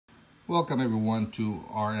Welcome everyone to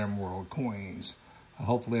RMworldcoins.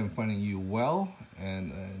 Hopefully I'm finding you well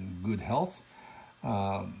and in good health.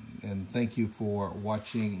 And thank you for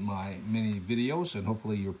watching my many videos, and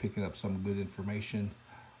hopefully you're picking up some good information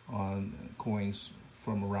on coins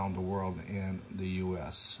from around the world and the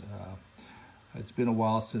US. It's been a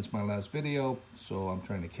while since my last video, so I'm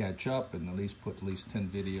trying to catch up and at least put 10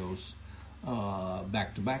 videos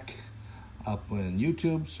back to back up on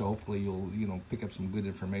YouTube. So hopefully you'll pick up some good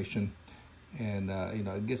information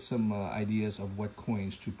and get some ideas of what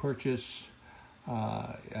coins to purchase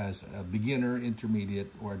as a beginner,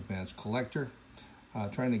 intermediate, or advanced collector.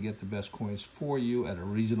 Trying to get the best coins for you at a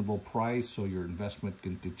reasonable price so your investment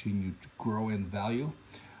can continue to grow in value.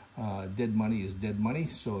 Dead money is dead money,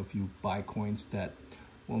 so if you buy coins that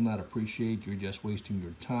will not appreciate, you're just wasting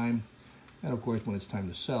your time. And of course, when it's time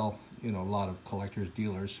to sell, a lot of collectors,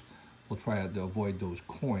 dealers will try to avoid those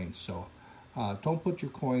coins. So don't put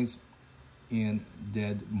your coins in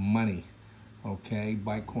dead money. Okay,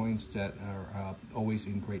 buy coins that are always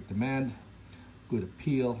in great demand, good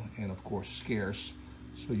appeal, and of course scarce,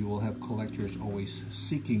 so you will have collectors always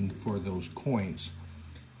seeking for those coins.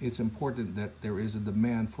 It's important that there is a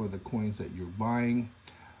demand for the coins that you're buying.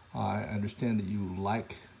 I understand that you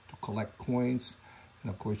like to collect coins,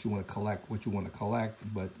 and of course you want to collect what you want to collect,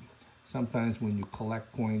 but sometimes when you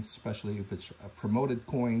collect coins, especially if it's a promoted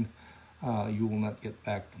coin, you will not get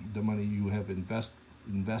back the money you have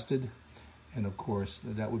invested. And of course,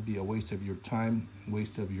 that would be a waste of your time,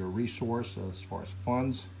 waste of your resource as far as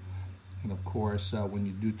funds. And of course, when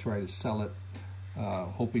you do try to sell it,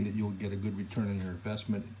 hoping that you'll get a good return on your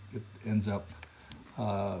investment, it ends up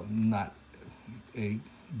not a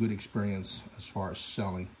good experience as far as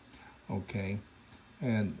selling. Okay,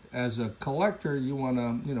 and as a collector, you want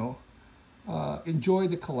to, enjoy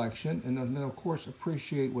the collection, and then of course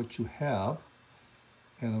appreciate what you have.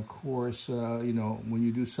 And of course, when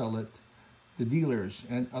you do sell it, the dealers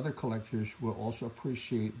and other collectors will also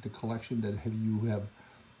appreciate the collection that you have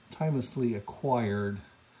timelessly acquired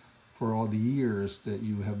for all the years that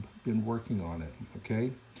you have been working on it.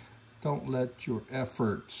 Okay, don't let your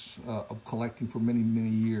efforts of collecting for many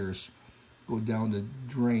years go down the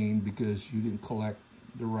drain because you didn't collect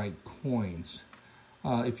the right coins.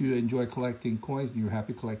 If you enjoy collecting coins and you're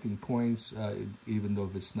happy collecting coins, even though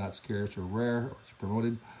if it's not scarce or rare or it's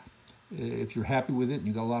promoted, if you're happy with it and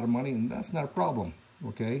you got a lot of money, and that's not a problem,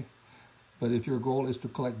 okay? But if your goal is to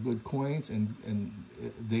collect good coins and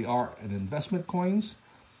they are an investment coins,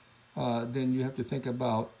 then you have to think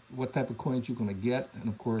about what type of coins you're going to get. And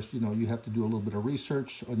of course, you have to do a little bit of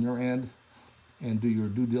research on your end and do your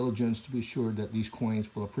due diligence to be sure that these coins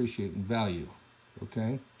will appreciate in value,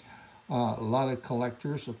 okay? A lot of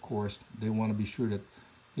collectors, of course, they want to be sure that,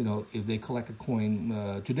 if they collect a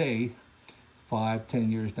coin today,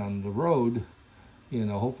 5-10 years down the road,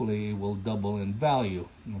 hopefully it will double in value,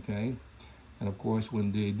 okay? And of course,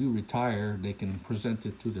 when they do retire, they can present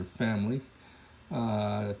it to their family,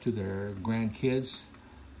 to their grandkids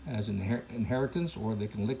as inheritance, or they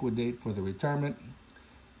can liquidate for the retirement.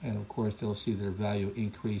 And of course, they'll see their value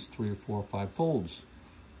increase 3 or 4 or 5 folds.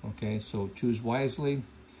 Okay, so choose wisely,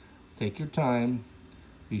 take your time,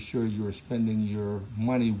 be sure you're spending your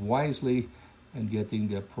money wisely and getting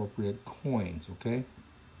the appropriate coins, okay?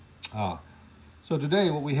 So today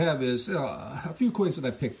what we have is a few coins that I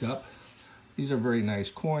picked up. These are very nice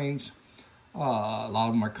coins. A lot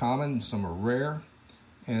of them are common, some are rare.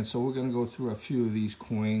 And so we're gonna go through a few of these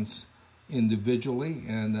coins individually,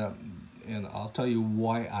 and I'll tell you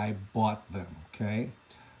why I bought them, okay?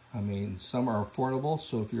 I mean, some are affordable,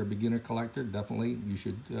 so if you're a beginner collector, definitely you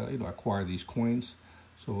should acquire these coins.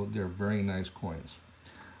 So they're very nice coins.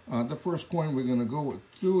 The first coin we're going to go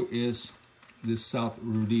through is this South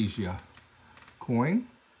Rhodesia coin.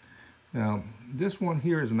 Now, this one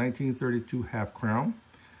here is a 1932 half crown.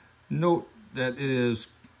 Note that it is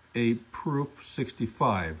a proof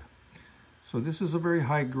 65. So this is a very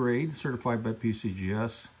high grade, certified by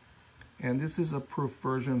PCGS. And this is a proof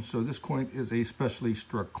version, so this coin is a specially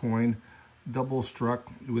struck coin, double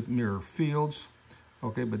struck with mirror fields.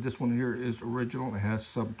 Okay, but this one here is original, it has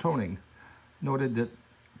subtoning. Noted that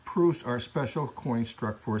proofs are special coins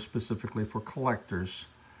struck specifically for collectors,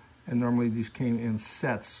 and normally these came in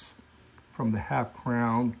sets from the half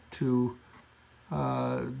crown to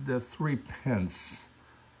the 3 pence.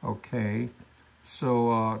 Okay,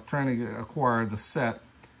 so trying to acquire the set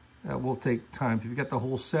will take time. If you get the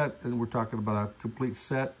whole set, then we're talking about a complete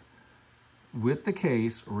set with the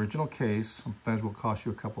case, original case. Sometimes will cost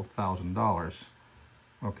you a couple $1,000.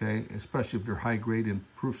 Okay, especially if you're high grade in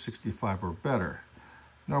proof 65 or better.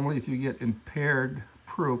 Normally, if you get impaired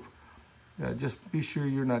proof, just be sure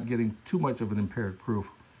you're not getting too much of an impaired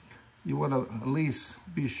proof. You want to at least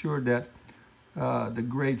be sure that the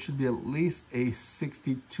grade should be at least a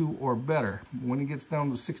 62 or better. When it gets down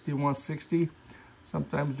to 61, 60,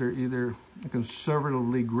 sometimes they're either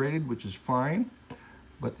conservatively graded, which is fine,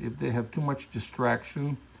 but if they have too much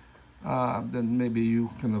distraction, then maybe you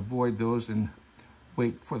can avoid those and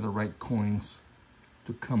wait for the right coins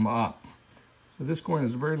to come up. So this coin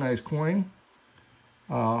is a very nice coin,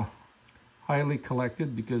 highly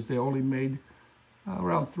collected because they only made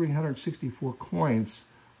around 364 coins,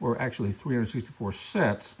 or actually 364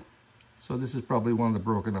 sets. So this is probably one of the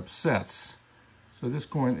broken up sets. So this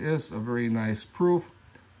coin is a very nice proof,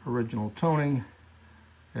 original toning,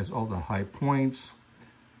 has all the high points,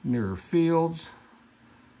 mirror fields.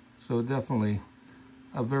 So definitely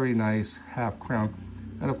a very nice half crown.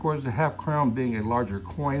 And of course, the half crown being a larger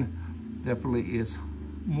coin definitely is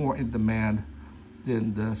more in demand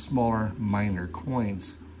than the smaller minor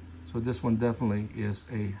coins. So this one definitely is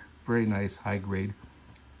a very nice high grade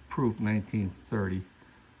proof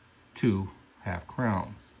 1932 half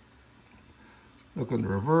crown. Look on the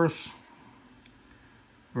reverse,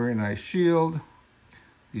 very nice shield.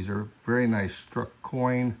 These are very nice struck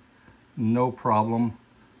coin, no problem.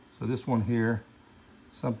 So this one here,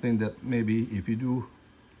 something that maybe if you do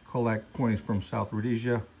collect coins from South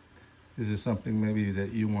Rhodesia, this is something maybe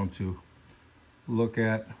that you want to look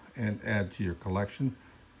at and add to your collection.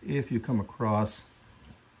 If you come across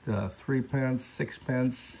the 3 pence, 6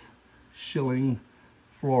 pence, shilling,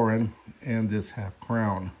 florin, and this half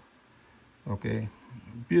crown. Okay,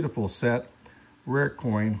 beautiful set, rare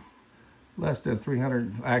coin, less than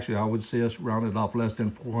 300, actually I would say just round it off, less than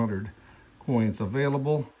 400 coins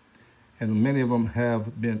available. And many of them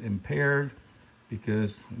have been impaired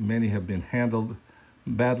because many have been handled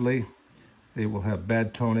badly. They will have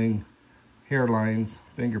bad toning, hairlines,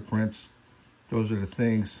 fingerprints. Those are the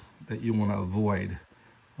things that you want to avoid,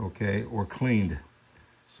 okay, or cleaned.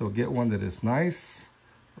 So get one that is nice,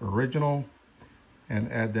 original,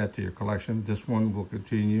 and add that to your collection. This one will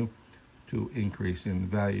continue to increase in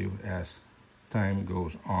value as time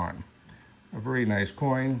goes on. A very nice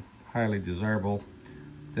coin, highly desirable.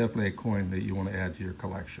 Definitely a coin that you want to add to your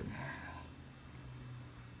collection.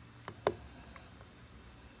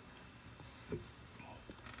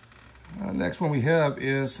 Next one we have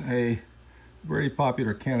is a very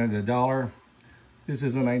popular Canada dollar. This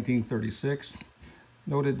is a 1936.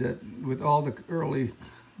 Noted that with all the early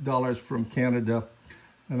dollars from Canada,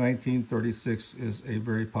 the 1936 is a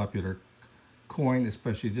very popular coin,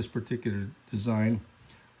 especially this particular design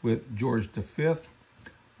with George V.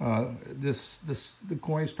 The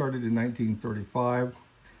coin started in 1935,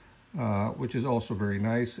 which is also very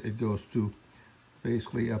nice. It goes to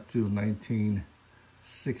basically up to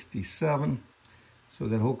 1967. So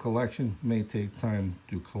that whole collection may take time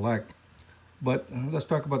to collect. But let's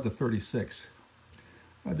talk about the 36.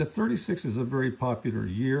 The 36 is a very popular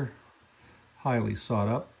year, highly sought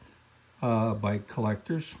up by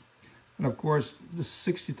collectors. And of course, the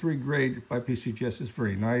 63 grade by PCGS is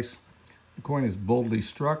very nice. The coin is boldly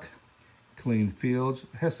struck, clean fields,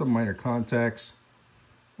 has some minor contacts,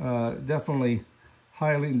 definitely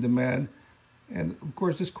highly in demand. And of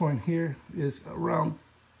course, this coin here is around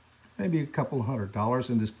maybe a couple $100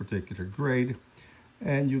 in this particular grade.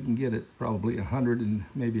 And you can get it probably 100 and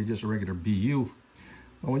maybe just a regular BU.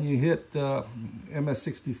 But when you hit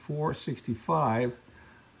MS64, 65,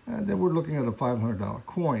 then we're looking at a $500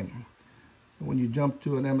 coin. When you jump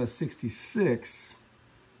to an MS66,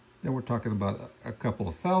 then we're talking about a couple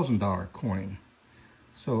of $1,000 coin.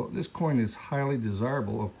 So this coin is highly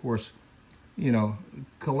desirable. Of course, you know,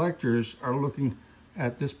 collectors are looking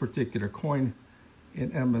at this particular coin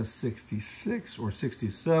in MS66 or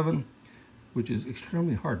 67, which is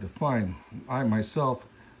extremely hard to find. I myself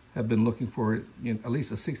have been looking for it in at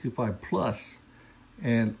least a 65 plus,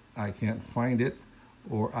 and I can't find it,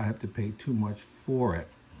 or I have to pay too much for it.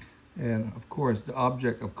 And of course, the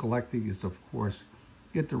object of collecting is, of course,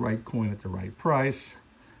 get the right coin at the right price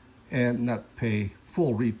and not pay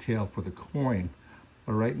full retail for the coin.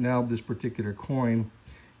 But right now, this particular coin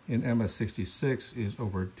in MS66 is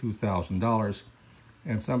over $2,000.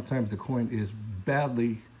 And sometimes the coin is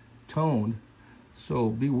badly toned. So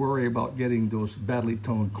be worried about getting those badly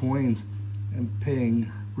toned coins and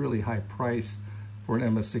paying really high price for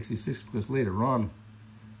an MS66, because later on,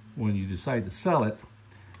 when you decide to sell it,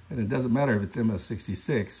 and it doesn't matter if it's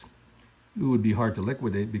MS66, it would be hard to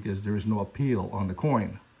liquidate because there is no appeal on the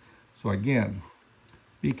coin. So again,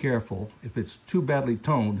 be careful. If it's too badly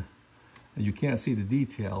toned and you can't see the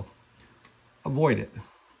detail, avoid it.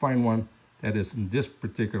 Find one that is in this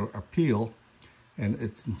particular appeal and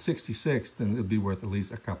it's in 66, then it'll be worth at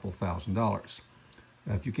least a couple $1,000s.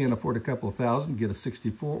 If you can't afford a couple of thousand, get a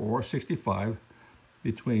 64 or 65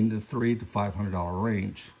 between the $300 to $500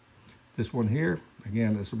 range. This one here,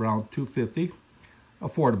 again, is around $250,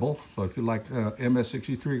 affordable. So if you like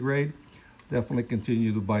MS63 grade, definitely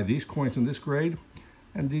continue to buy these coins in this grade,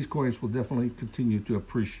 and these coins will definitely continue to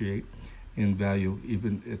appreciate in value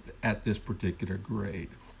even at this particular grade.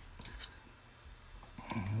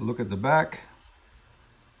 Look at the back.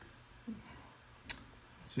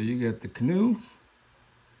 So you get the canoe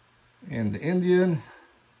and the Indian.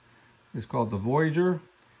 It's called the Voyager.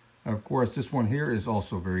 And of course, this one here is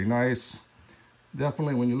also very nice.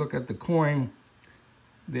 Definitely, when you look at the coin,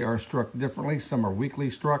 they are struck differently. Some are weakly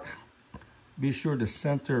struck. Be sure the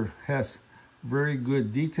center has very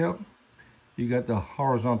good detail. You got the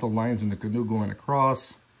horizontal lines in the canoe going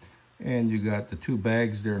across, and you got the two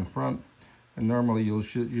bags there in front. And normally you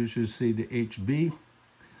should see the HB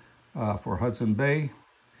for Hudson Bay.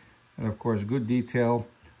 And of course, good detail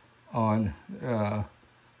on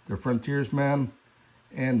the frontiersman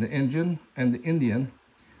and the engine and the Indian.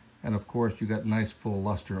 And of course, you got nice full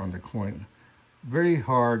luster on the coin. Very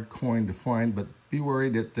hard coin to find, but be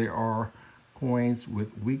worried that there are coins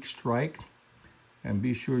with weak strike. And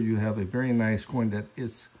be sure you have a very nice coin that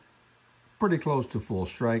is pretty close to full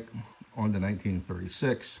strike on the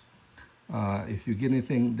 1936. If you get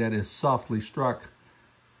anything that is softly struck,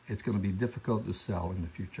 it's going to be difficult to sell in the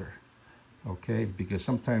future. Okay, because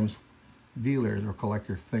sometimes dealers or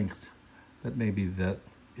collectors think that maybe that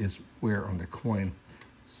is wear on the coin.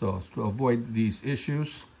 So to avoid these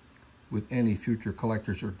issues with any future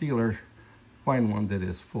collectors or dealer, find one that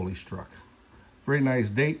is fully struck. Very nice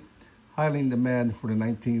date, highly in demand for the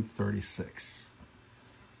 1936.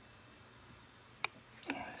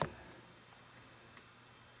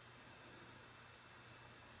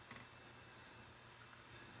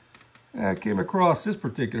 I came across this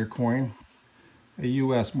particular coin, a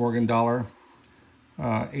U.S. Morgan dollar,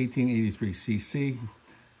 1883 cc,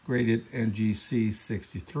 graded NGC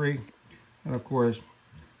 63. And of course,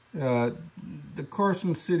 the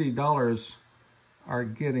Carson City dollars are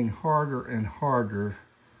getting harder and harder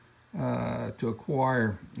to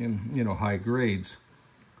acquire in high grades.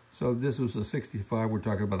 So this was a 65. We're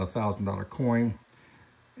talking about $1,000 coin.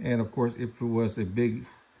 And of course, if it was a big,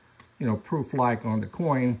 proof like on the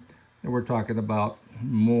coin, then we're talking about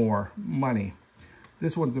more money.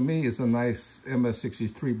 This one to me is a nice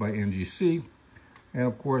MS63 by NGC. And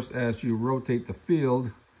of course, as you rotate the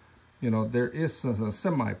field, there is a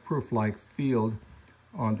semi-proof-like field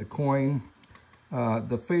on the coin.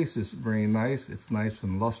 The face is very nice. It's nice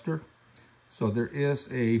and luster. So there is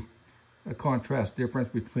a contrast difference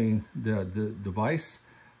between the device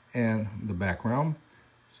and the background.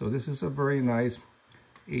 So this is a very nice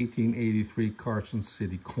 1883 Carson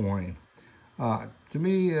City coin. To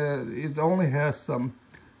me, it only has some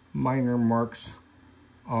minor marks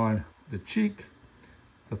on the cheek.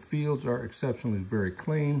 The fields are exceptionally very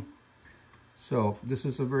clean. So this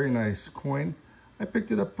is a very nice coin. I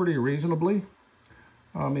picked it up pretty reasonably,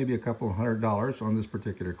 maybe a couple $100 on this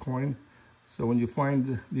particular coin. So when you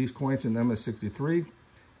find these coins in MS63,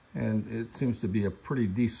 and it seems to be a pretty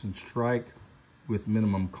decent strike with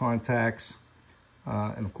minimum contacts,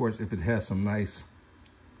 and of course, if it has some nice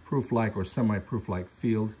proof-like or semi-proof-like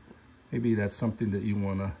field, maybe that's something that you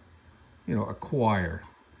want to, acquire.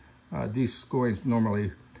 These coins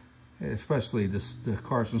normally, especially the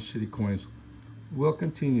Carson City coins, will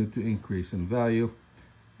continue to increase in value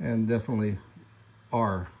and definitely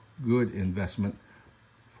are good investment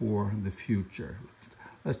for the future.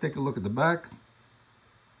 Let's take a look at the back.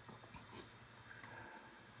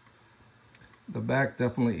 The back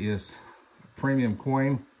definitely is a premium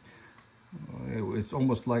coin. It's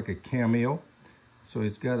almost like a cameo. So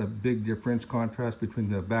it's got a big difference, contrast between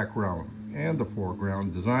the background and the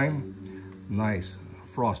foreground design. Nice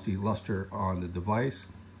frosty luster on the device.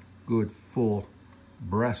 Good full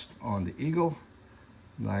breast on the eagle.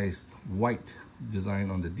 Nice white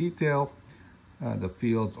design on the detail. The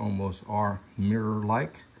fields almost are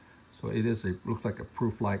mirror-like. So it is looks like a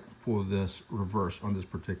proof-like for this reverse on this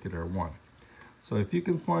particular one. So if you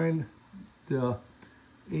can find the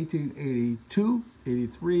 1882,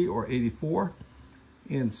 83, or 84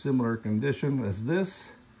 in similar condition as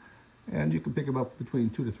this, and you can pick them up between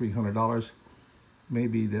 $200 to $300,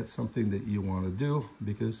 maybe that's something that you want to do,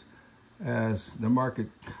 because as the market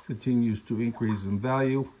continues to increase in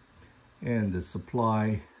value and the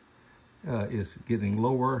supply is getting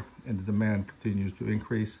lower and the demand continues to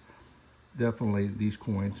increase, definitely these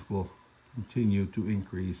coins will continue to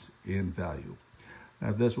increase in value. Now,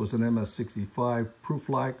 if this was an MS65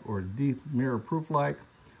 proof-like or deep mirror proof-like,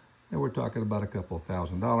 then we're talking about a couple of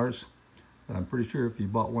 $1,000s. But I'm pretty sure if you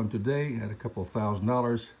bought one today at a couple of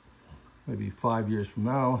 $1,000s, maybe 5 years from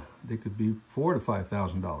now, they could be $4,000 to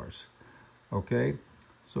 $5,000. Okay,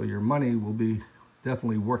 so your money will be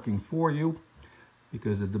definitely working for you,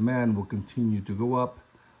 because the demand will continue to go up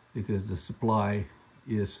because the supply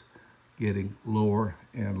is getting lower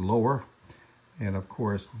and lower. And of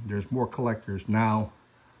course, there's more collectors now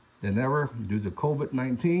than ever due to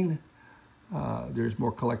COVID-19. There's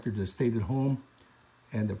more collectors that stayed at home.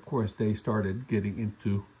 And of course, they started getting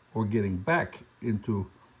into or getting back into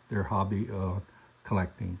their hobby of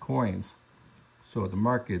collecting coins. So the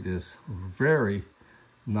market is very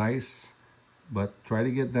nice, but try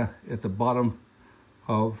to get at the bottom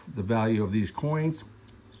of the value of these coins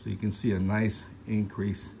so you can see a nice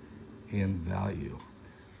increase in value.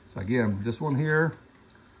 So again, this one here,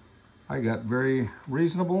 I got very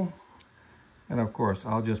reasonable. And of course,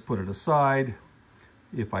 I'll just put it aside.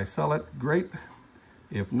 If I sell it, great.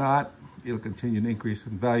 If not, it'll continue to increase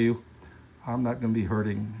in value. I'm not going to be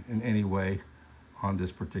hurting in any way on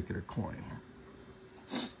this particular coin.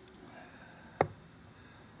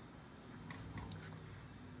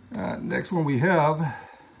 Next one we have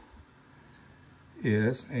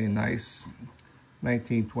is a nice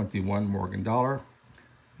 1921 Morgan dollar.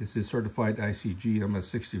 This is certified ICG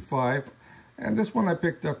MS65. And this one I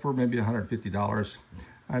picked up for maybe $150.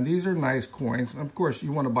 And these are nice coins. And of course,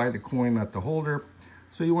 you want to buy the coin, not the holder.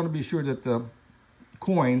 So you want to be sure that the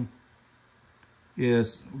coin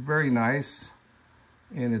is very nice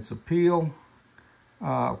in its appeal.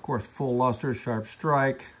 Of course, full luster, sharp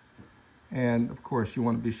strike. And of course, you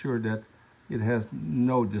want to be sure that it has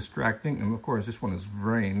no distracting. And of course, this one is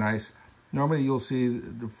very nice. Normally, you'll see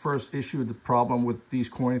the first issue, the problem with these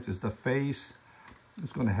coins is the face.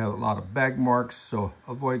 It's going to have a lot of bag marks, so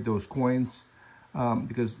avoid those coins.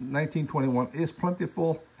 Because 1921 is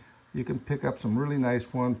plentiful. You can pick up some really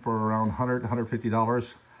nice one for around $100,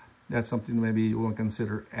 $150. That's something maybe you will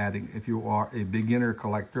consider adding if you are a beginner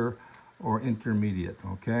collector or intermediate,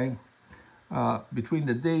 okay? Between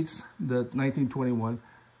the dates, the 1921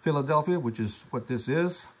 Philadelphia, which is what this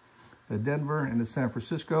is, the Denver and the San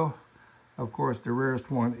Francisco. Of course, the rarest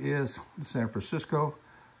one is the San Francisco,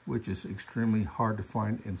 which is extremely hard to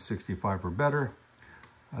find in 65 or better.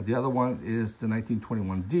 The other one is the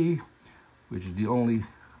 1921D, which is the only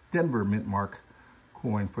Denver mint mark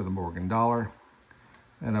coin for the Morgan dollar.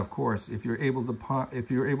 And of course, if you're able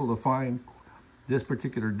to find this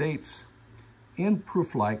particular dates in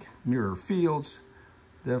proof-like mirror fields,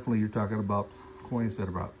 definitely you're talking about coins that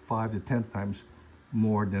are about 5 to 10 times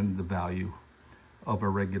more than the value of a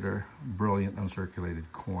regular brilliant uncirculated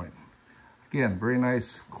coin. Again, very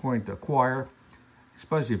nice coin to acquire,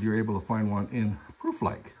 especially if you're able to find one in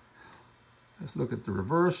proof-like. Let's look at the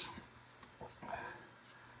reverse.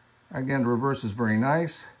 Again, the reverse is very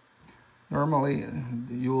nice. Normally,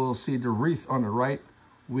 you will see the wreath on the right,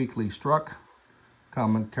 weakly struck,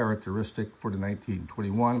 common characteristic for the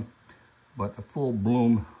 1921, but a full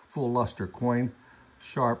bloom, full luster coin,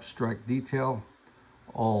 sharp strike detail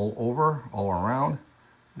all over, all around,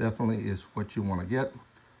 definitely is what you want to get.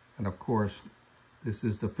 And of course, this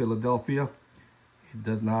is the Philadelphia. It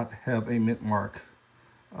does not have a mint mark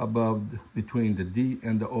above between the D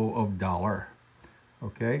and the O of dollar.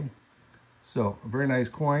 Okay, so a very nice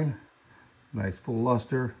coin, nice full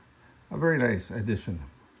luster, a very nice addition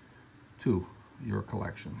to your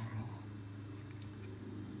collection.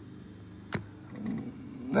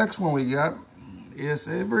 Next one we got is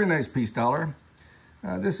a very nice piece dollar.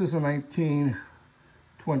 This is a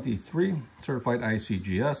 1923 certified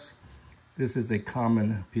ICGS. This is a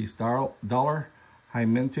common piece dollar, high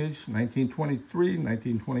mintage, 1923,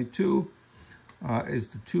 1922 is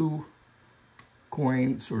the two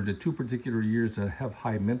coins or the two particular years that have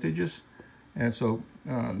high mintages. And so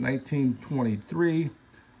 1923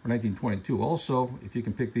 or 1922 also, if you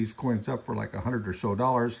can pick these coins up for like $100 or so,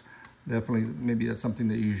 definitely maybe that's something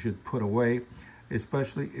that you should put away,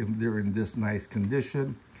 especially if they're in this nice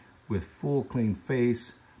condition with full clean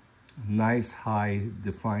face, nice high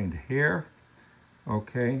defined hair,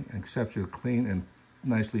 okay, exceptionally clean and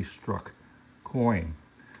nicely struck coin.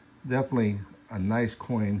 Definitely a nice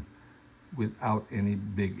coin without any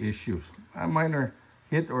big issues. A minor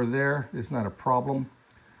hit or there is not a problem.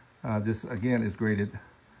 This again is graded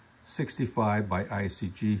 65 by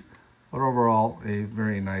ICG, but overall a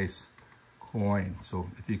very nice coin. So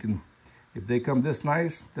if they come this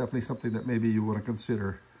nice, definitely something that maybe you want to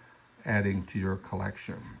consider adding to your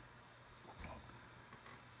collection.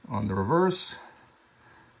 On the reverse,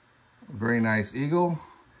 very nice eagle.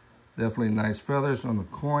 Definitely nice feathers on the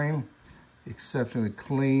coin, exceptionally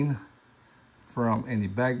clean from any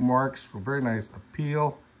bag marks. Very nice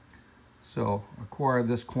appeal. So acquire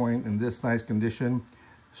this coin in this nice condition,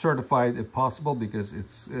 certified if possible, because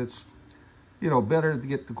it's you know, better to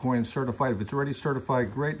get the coin certified. If it's already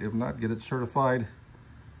certified, great. If not, get it certified.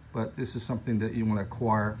 But this is something that you want to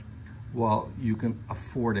acquire while you can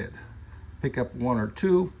afford it. Pick up one or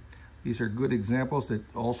two. These are good examples that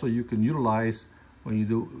also you can utilize when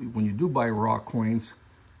you do buy raw coins.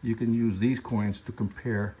 You can use these coins to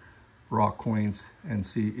compare raw coins and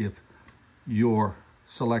see if your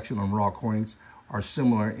selection on raw coins are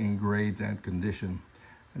similar in grades and condition,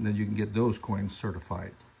 and then you can get those coins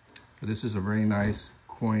certified. So this is a very nice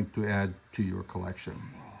coin to add to your collection.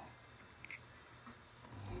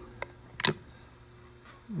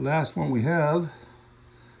 Last one we have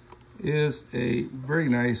is a very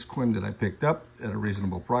nice coin that I picked up at a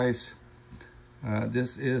reasonable price.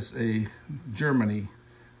 This is a Germany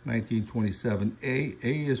 1927 A.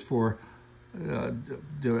 A is for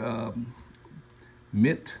the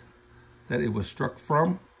mint that it was struck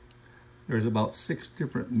from. There's about 6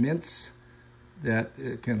 different mints that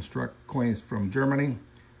can struck coins from Germany,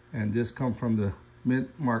 and this comes from the mint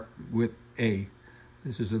mark with A.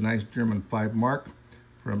 This is a nice German 5 mark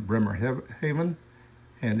from Bremerhaven,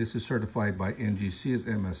 and this is certified by NGC as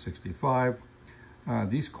MS65.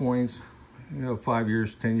 These coins, you know, 5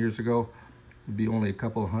 years, 10 years ago, would be only a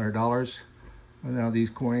couple of $100. And now these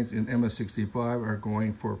coins in MS65 are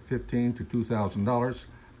going for $1,500 to $2,000.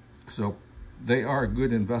 So they are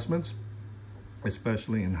good investments,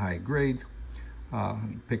 especially in high grade.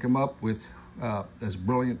 Pick them up with as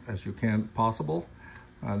brilliant as you can possible.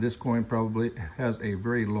 This coin probably has a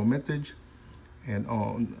very low mintage, and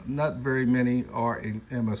not very many are in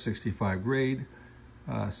MS65 grade.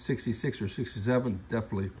 66 or 67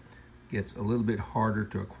 definitely gets a little bit harder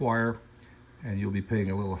to acquire, and you'll be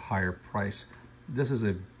paying a little higher price. This is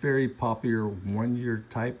a very popular 1-year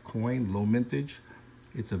type coin, low mintage.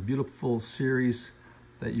 It's a beautiful series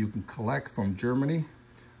that you can collect from Germany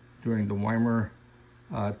during the Weimar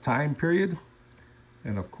time period.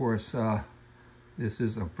 And of course, this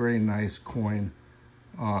is a very nice coin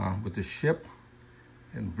with the ship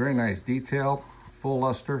and very nice detail, full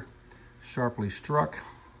luster, sharply struck.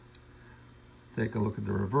 Take a look at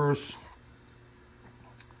the reverse.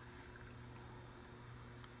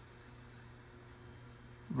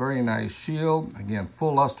 Very nice shield, again,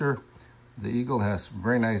 full luster. The eagle has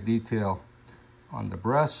very nice detail on the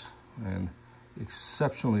breast and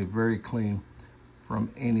exceptionally very clean from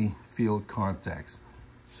any field contacts.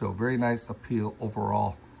 So very nice appeal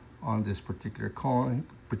overall on this particular coin.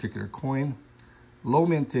 Low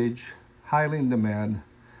mintage, highly in demand,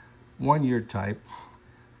 1-year type,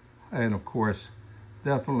 and of course,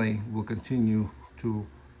 definitely will continue to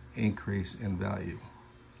increase in value.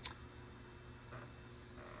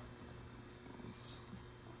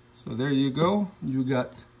 So there you go. You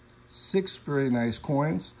got 6 very nice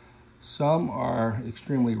coins. Some are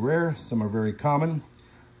extremely rare, some are very common.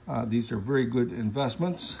 These are very good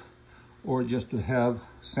investments, or just to have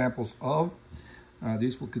samples of.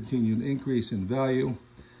 These will continue to increase in value.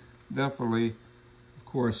 Definitely, of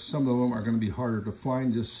course, some of them are going to be harder to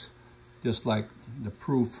find, just like the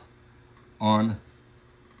proof on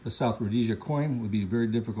the South Rhodesia coin would be very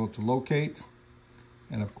difficult to locate.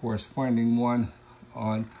 And of course, finding one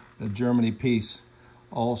on the Germany piece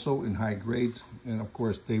also in high grades, and of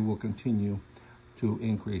course they will continue to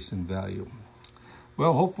increase in value.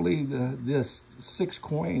 Well, hopefully this 6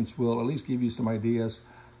 coins will at least give you some ideas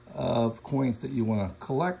of coins that you want to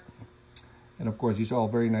collect. And of course, these are all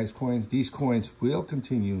very nice coins. These coins will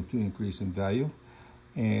continue to increase in value.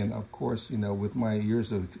 And of course, you know, with my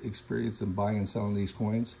years of experience in buying and selling these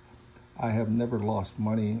coins, I have never lost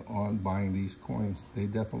money on buying these coins. They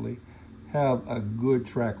definitely have a good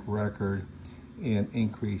track record in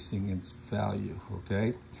increasing its value,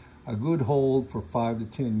 okay? A good hold for 5 to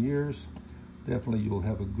 10 years. Definitely you'll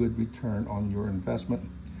have a good return on your investment.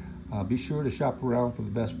 Be sure to shop around for the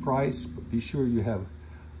best price, but be sure you have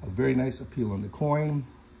a very nice appeal on the coin.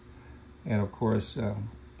 And of course,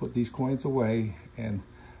 put these coins away, and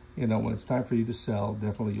you know, when it's time for you to sell,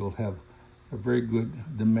 definitely you'll have a very good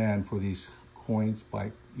demand for these coins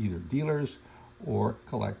by either dealers or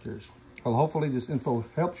collectors. Well, hopefully this info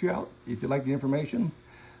helps you out. If you like the information,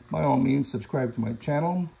 by all means, subscribe to my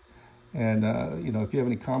channel. And, you know, if you have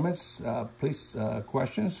any comments, please,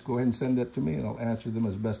 questions, go ahead and send that to me, and I'll answer them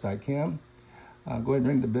as best I can. Go ahead and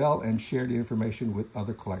ring the bell and share the information with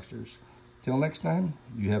other collectors. Till next time,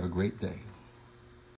 you have a great day.